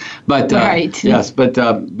 suspicious. But right. Yes, but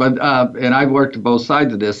and I've worked both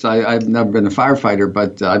sides of this. I've never been a firefighter,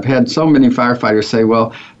 but I've had so many firefighters say,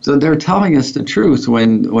 "Well, so they're telling us the truth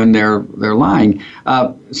when they're lying."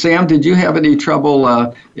 Sam, did you have any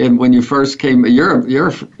trouble when you first came?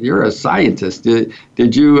 You're a scientist.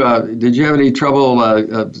 Did you have any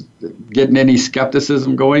trouble getting any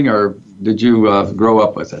skepticism going, or did you grow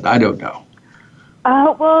up with it? I don't know.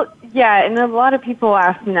 Well, yeah, and a lot of people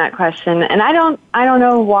ask me that question, and I don't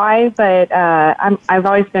know why, but I've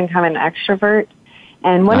always been kind of an extrovert,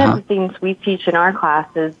 and one of the things we teach in our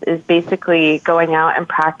classes is basically going out and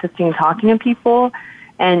practicing talking to people.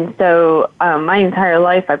 And so my entire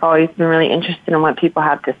life, I've always been really interested in what people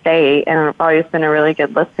have to say, and I've always been a really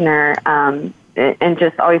good listener, and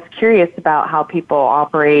just always curious about how people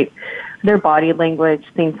operate, their body language,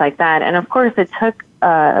 things like that. And of course, it took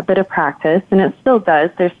a bit of practice, and it still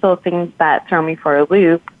does. There's still things that throw me for a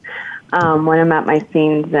loop when I'm at my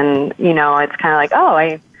scenes, and it's kind of like, oh,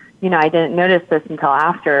 I didn't notice this until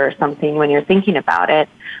after or something when you're thinking about it.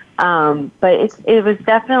 But it was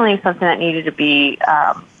definitely something that needed to be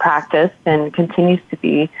practiced and continues to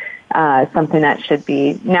be something that should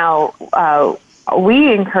be. Now,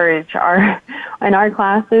 we encourage in our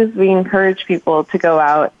classes, we encourage people to go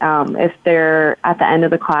out. If they're at the end of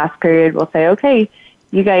the class period, we'll say, okay,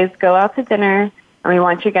 you guys go out to dinner, and we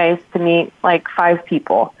want you guys to meet like 5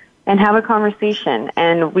 people and have a conversation.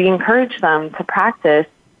 And we encourage them to practice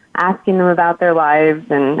asking them about their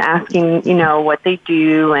lives and asking, what they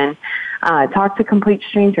do, and talk to complete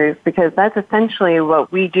strangers, because that's essentially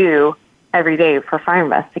what we do every day for fire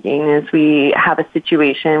investigating. Is we have a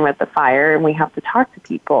situation with the fire and we have to talk to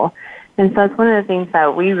people. And so that's one of the things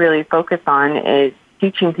that we really focus on, is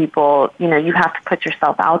teaching people, you have to put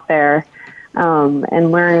yourself out there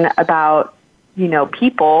and learn about,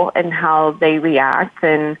 people and how they react,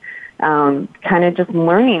 and kind of just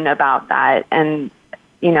learning about that. And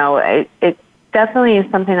it definitely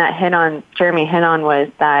is something that Jeremy hit on, was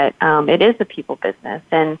that it is a people business.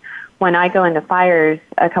 And when I go into fires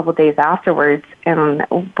a couple days afterwards, and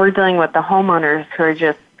we're dealing with the homeowners who are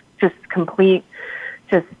just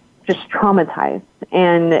traumatized,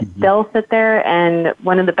 and they'll sit there, and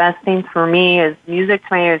one of the best things for me is music to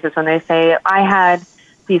my ears is when they say, I had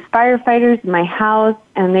these firefighters in my house,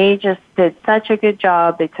 and they just did such a good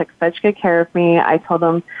job. They took such good care of me. I told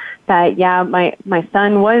them that, yeah, my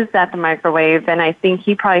son was at the microwave, and I think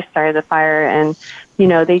he probably started the fire, and,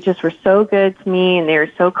 they just were so good to me, and they were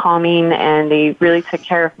so calming, and they really took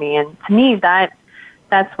care of me. And to me, that's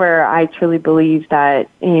where I truly believe that,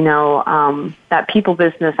 that people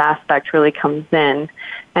business aspect really comes in.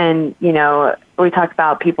 And, we talk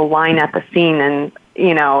about people lying at the scene, and,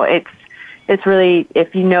 it's really,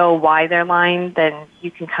 if you know why they're lying, then you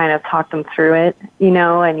can kind of talk them through it,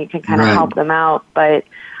 and you can kind of help them out. But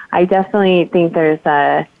I definitely think there's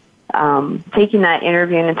taking that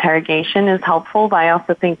interview and interrogation is helpful, but I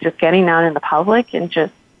also think just getting out in the public and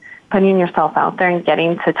just putting yourself out there and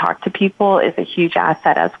getting to talk to people is a huge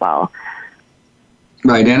asset as well.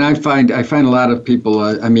 Right, and I find a lot of people.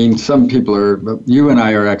 Some people are. You and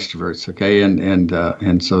I are extroverts, okay,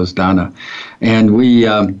 and so is Donna, and we.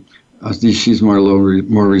 She's more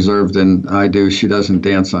reserved than I do. She doesn't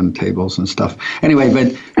dance on tables and stuff. Anyway,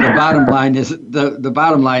 but the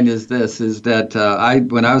bottom line is this: is that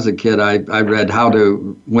when I was a kid, I read How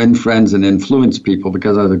to Win Friends and Influence People,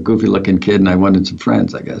 because I was a goofy-looking kid and I wanted some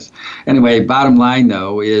friends, I guess. Anyway, bottom line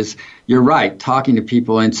though is you're right, talking to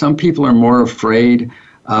people, and some people are more afraid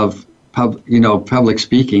of public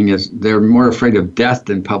speaking. They're more afraid of death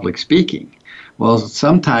than public speaking. Well,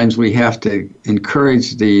 sometimes we have to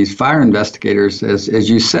encourage these fire investigators, as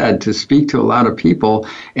you said, to speak to a lot of people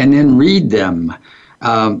and then read them.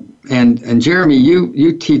 And Jeremy,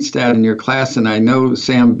 you teach that in your class, and I know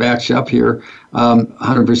Sam backs you up here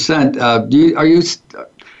 100%.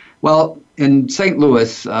 Well, in St.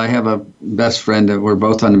 Louis, I have a best friend that we're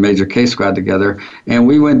both on the Major K Squad together, and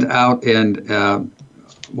we went out and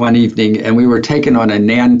one evening, and we were taken on a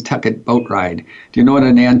Nantucket boat ride. Do you know what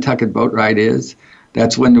a Nantucket boat ride is?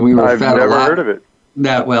 That's when we were fed a lot. I've never heard of it.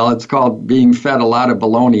 It's called being fed a lot of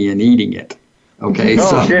bologna and eating it. Okay.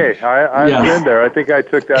 I've been there. I think I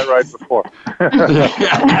took that ride before.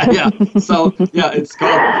 yeah. So it's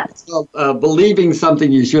called believing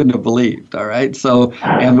something you shouldn't have believed. All right. So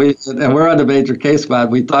and we're on the Major K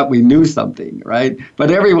Squad. We thought we knew something, right? But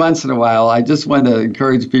every once in a while, I just want to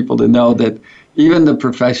encourage people to know that even the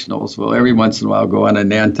professionals will every once in a while go on a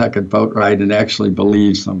Nantucket boat ride and actually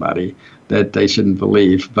believe somebody that they shouldn't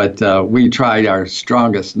believe. But we tried our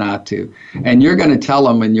strongest not to. And you're going to tell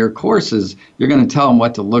them in your courses, you're going to tell them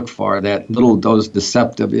what to look for, those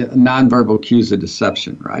deceptive, nonverbal cues of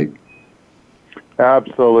deception, right?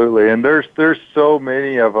 Absolutely. And there's so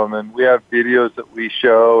many of them, and we have videos that we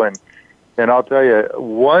show, and I'll tell you,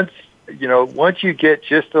 once you get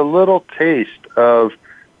just a little taste of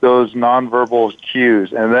those nonverbal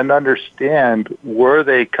cues and then understand where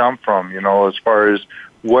they come from, as far as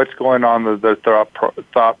what's going on with their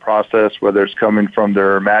thought process, whether it's coming from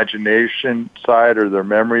their imagination side or their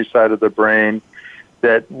memory side of the brain,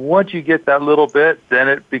 that once you get that little bit, then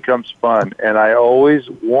it becomes fun. And I always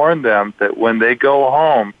warn them that when they go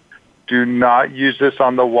home, do not use this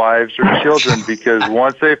on the wives or children, because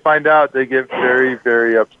once they find out, they get very,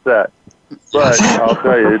 very upset. But I'll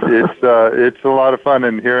tell you, it's a lot of fun,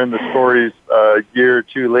 and hearing the stories a year or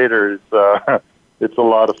two later it's a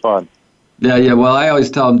lot of fun. Yeah. Well, I always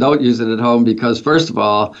tell them don't use it at home because, first of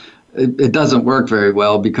all, it doesn't work very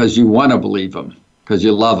well because you want to believe them. Because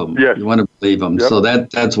you love them, yes. You want to believe them. Yep. So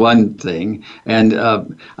that's one thing. And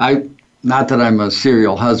not that I'm a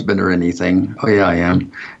serial husband or anything. Oh yeah, I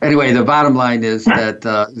am. Anyway, the bottom line is that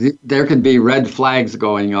there could be red flags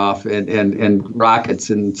going off and rockets,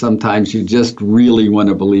 and sometimes you just really want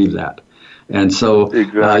to believe that. And so,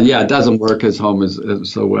 exactly. It doesn't work as home as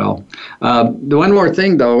so well. The one more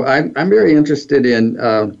thing, though, I'm very interested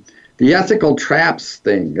in. The ethical traps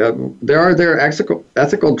thing. Are there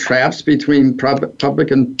ethical traps between public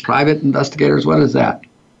and private investigators? What is that?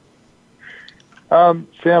 Sam,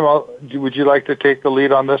 would you like to take the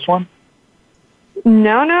lead on this one?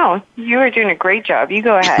 No. You are doing a great job. You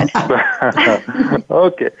go ahead.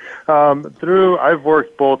 Okay. I've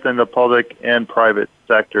worked both in the public and private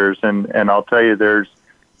sectors, and I'll tell you, there's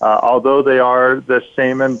although they are the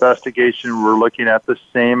same investigation, we're looking at the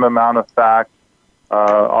same amount of facts.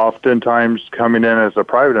 Oftentimes coming in as a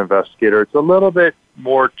private investigator, it's a little bit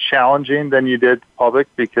more challenging than you did public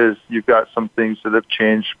because you've got some things that have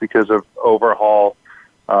changed because of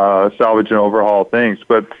salvage and overhaul things.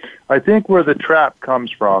 But I think where the trap comes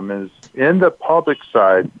from is in the public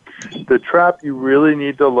side. The trap you really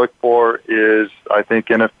need to look for is, I think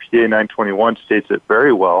NFPA 921 states it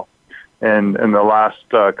very well, and in the last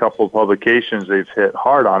couple of publications they've hit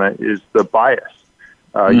hard on it, is the bias.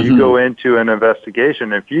 You go into an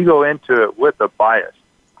investigation, if you go into it with a bias,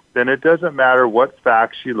 then it doesn't matter what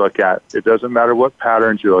facts you look at. It doesn't matter what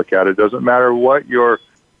patterns you look at. It doesn't matter what your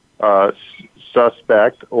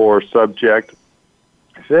suspect or subject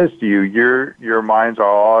says to you. Your minds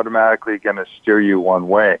are automatically going to steer you one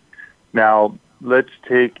way. Now, let's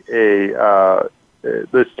take a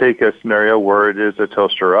scenario where it is a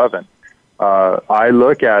toaster oven. I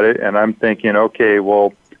look at it and I'm thinking, okay,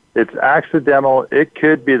 well, it's accidental. It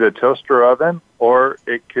could be the toaster oven or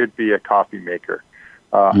it could be a coffee maker.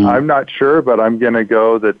 I'm not sure, but I'm going to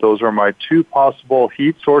go that those are my two possible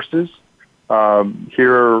heat sources.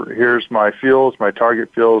 Here's my fuels, my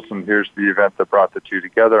target fuels, and here's the event that brought the two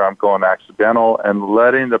together. I'm going accidental and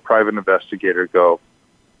letting the private investigator go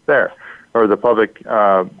there, or the public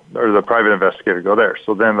or the private investigator go there.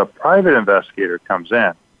 So then the private investigator comes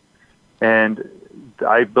in, and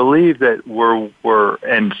I believe that we're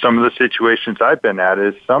in some of the situations I've been at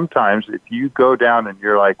is sometimes if you go down and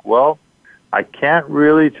you're like, well, I can't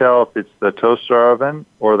really tell if it's the toaster oven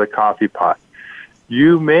or the coffee pot.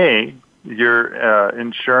 Your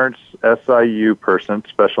insurance SIU person,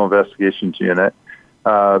 Special Investigations Unit,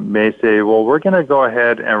 may say, well, we're going to go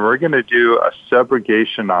ahead and we're going to do a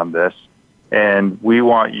subrogation on this, and we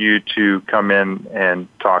want you to come in and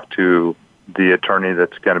talk to the attorney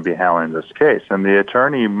that's going to be handling this case. And the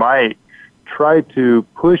attorney might try to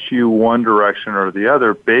push you one direction or the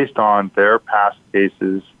other based on their past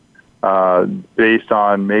cases, based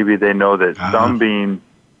on maybe they know that some being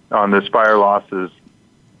on this fire loss is,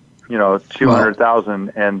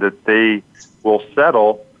 $200,000, and that they will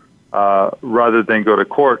settle rather than go to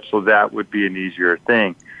court. So that would be an easier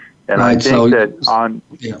thing. And right, I think that on...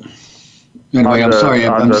 Yeah. Anyway,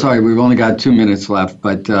 I'm sorry. We've only got 2 minutes left,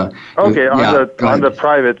 but okay. On the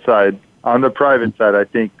private side, I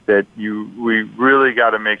think that we really got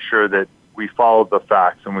to make sure that we follow the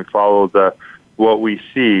facts and we follow what we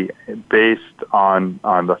see based on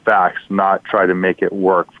the facts, not try to make it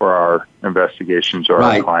work for our investigations or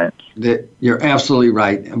our clients. You're absolutely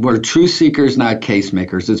right. We're truth seekers, not case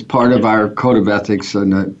makers. It's part of our code of ethics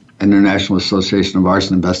and the International Association of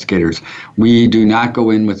Arson Investigators. We do not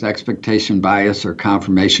go in with expectation bias or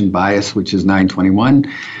confirmation bias, which is 921.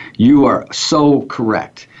 You are so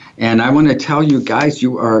correct. And I want to tell you guys,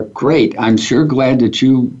 you are great. I'm sure glad that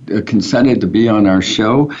you consented to be on our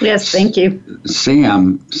show. Yes, thank you.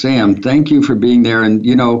 Sam, thank you for being there. And,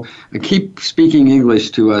 keep speaking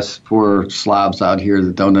English to us poor slobs out here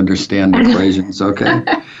that don't understand equations, okay?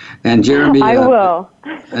 And Jeremy, I will.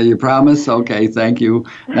 You promise? Okay, thank you.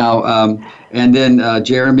 Now, and then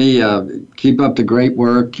Jeremy, keep up the great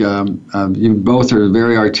work. You both are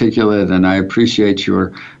very articulate, and I appreciate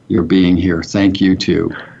your being here. Thank you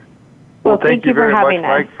too. Well, thank you very much,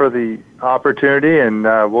 Mike, for the opportunity, and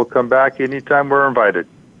we'll come back anytime we're invited.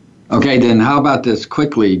 Okay, then how about this?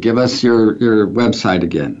 Quickly, give us your website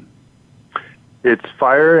again. It's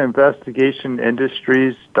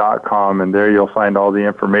fireinvestigationindustries.com, and there you'll find all the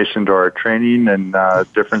information to our training and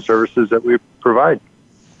different services that we provide.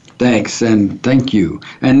 Thanks, and thank you.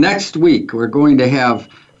 And next week, we're going to have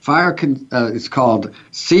it's called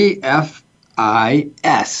CFIS,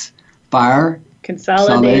 Fire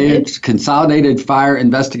Consolidated Fire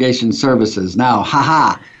Investigation Services. Now,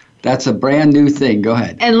 that's a brand new thing. Go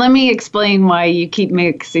ahead. And let me explain why you keep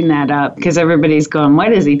mixing that up, because everybody's going,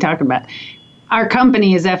 what is he talking about? Our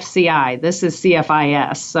company is FCI. This is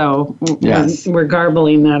CFIS. So yes. We're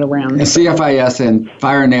garbling that around. And CFIS and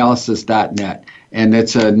fireanalysis.net. And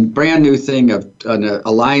it's a brand new thing of an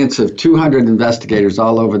alliance of 200 investigators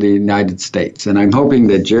all over the United States. And I'm hoping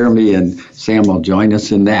that Jeremy and Sam will join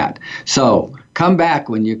us in that. So come back.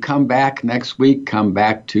 When you come back next week, come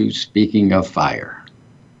back to Speaking of Fire.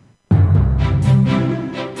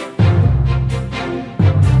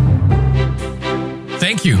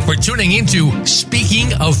 Thank you for tuning into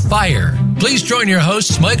Speaking of Fire. Please join your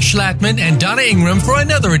hosts Mike Schlattman and Donna Ingram for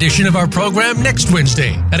another edition of our program next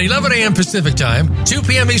Wednesday at 11 a.m. Pacific Time, 2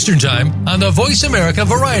 p.m. Eastern Time on the Voice America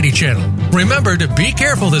Variety Channel. Remember to be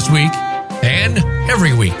careful this week and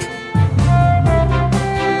every week.